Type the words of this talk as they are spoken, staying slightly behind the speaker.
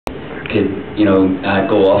could, you know,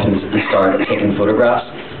 go off and start taking photographs.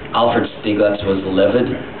 Alfred Stieglitz was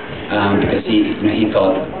livid because he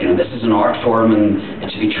thought, this is an art form and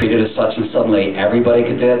it should be treated as such, and suddenly everybody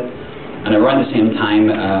could do it. And around the same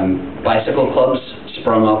time, bicycle clubs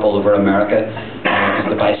sprung up all over America because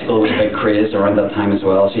the bicycle was a big craze around that time as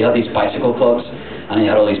well. So you had these bicycle clubs, and you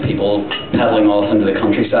had all these people pedaling off into the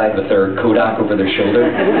countryside with their Kodak over their shoulder,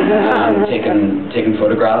 taking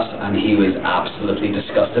photographs, and he was absolutely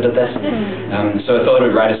disgusted at this. So I thought I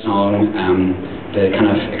would write a song to kind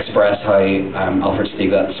of express how Alfred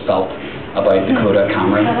Stieglitz felt about the Kodak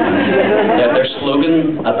camera. Their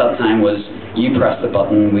slogan at that time was, "You press the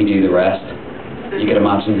button, we do the rest." You could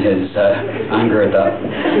imagine his anger at that.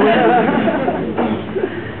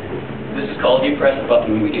 This is called "You Press the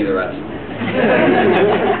Button, We Do the Rest."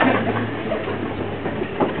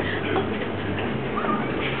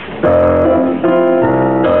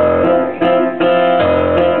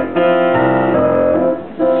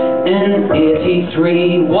 In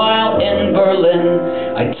 '83, while in Berlin,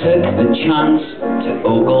 I took the chance to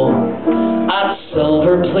ogle at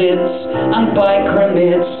silver plates and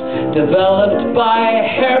bichromate developed by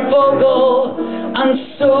Herr Vogel, and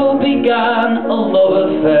so began a love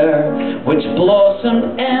affair which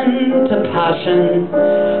blossomed into passion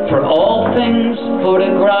for all things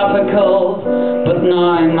photographical, but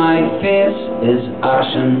now my face is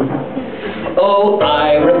ashen. Oh,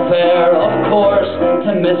 I refer, of course,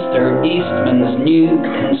 to Mr. Eastman's new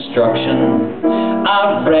construction,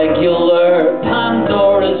 a regular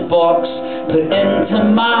Pandora's box put into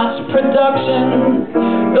mass production.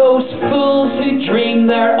 Those fools who dream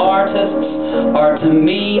they're artists are to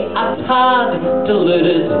me a tad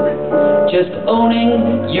deluded. Just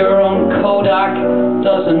owning your own Kodak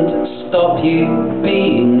doesn't stop you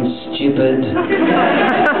being stupid.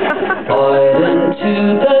 Out into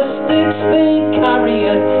the sticks they carry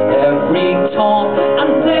it, every Tom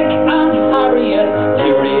and Dick and Harriet,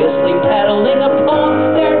 furiously pedaling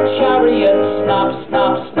upon their chariot. Snap,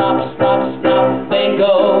 snap, snap, snap, snap, they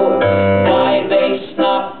go. Why they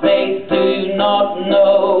snap, they do not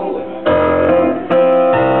know.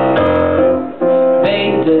 They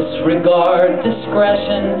disregard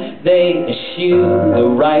discretion, they eschew the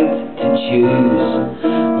right to choose.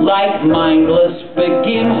 Like mindless big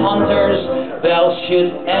game hunters, they'll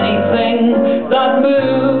shoot anything that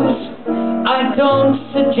moves. I don't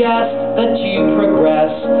suggest that you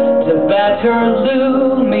progress to better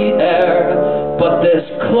Lumiere, but this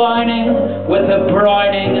clowning with a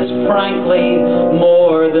Browning is frankly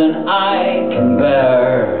more than I can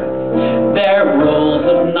bear. Their rolls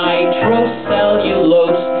of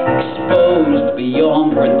nitrocellulose exposed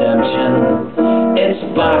beyond redemption. It's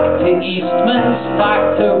back to Eastman's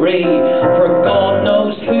factory for God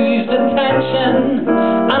knows whose attention.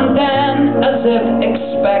 And then, as if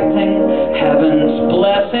expecting heaven's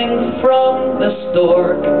blessing from the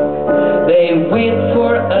stork, they wait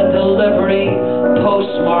for a delivery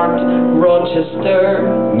postmarked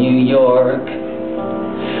Rochester, New York.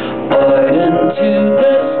 Out into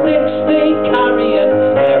the sticks they carry it,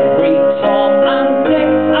 every Tom and Dick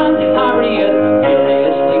and Harriet,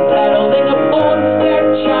 furiously pedaling upon their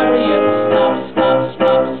chariot. Snap, snap,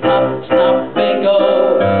 snap, snap, snap, they go.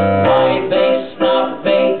 Why they snap,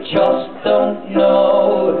 they just don't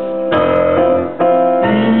know.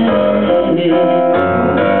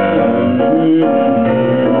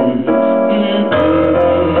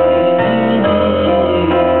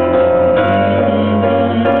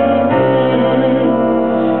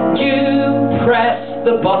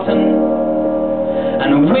 The button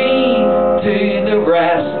and we do the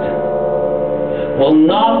rest. Well,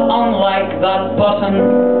 not unlike that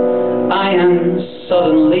button, I am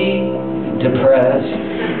suddenly depressed.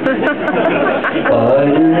 Out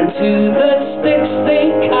into the sticks they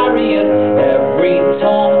carry it, every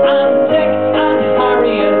Tom and Dick and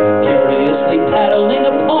Harriet, furiously pedaling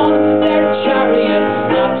upon their chariot.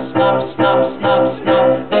 Snap, snap, snap, snap, snap,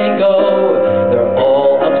 they go. They're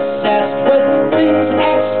all obsessed with things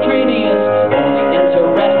extraneous, only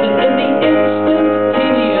interested in the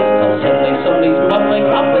instantaneous, till suddenly somebody's mumbling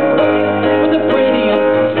up the place with a brainiac.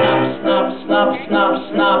 Snap, snap, snap, snap,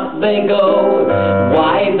 snap, they go.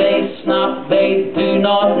 Why they snap, they do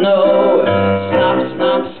not know.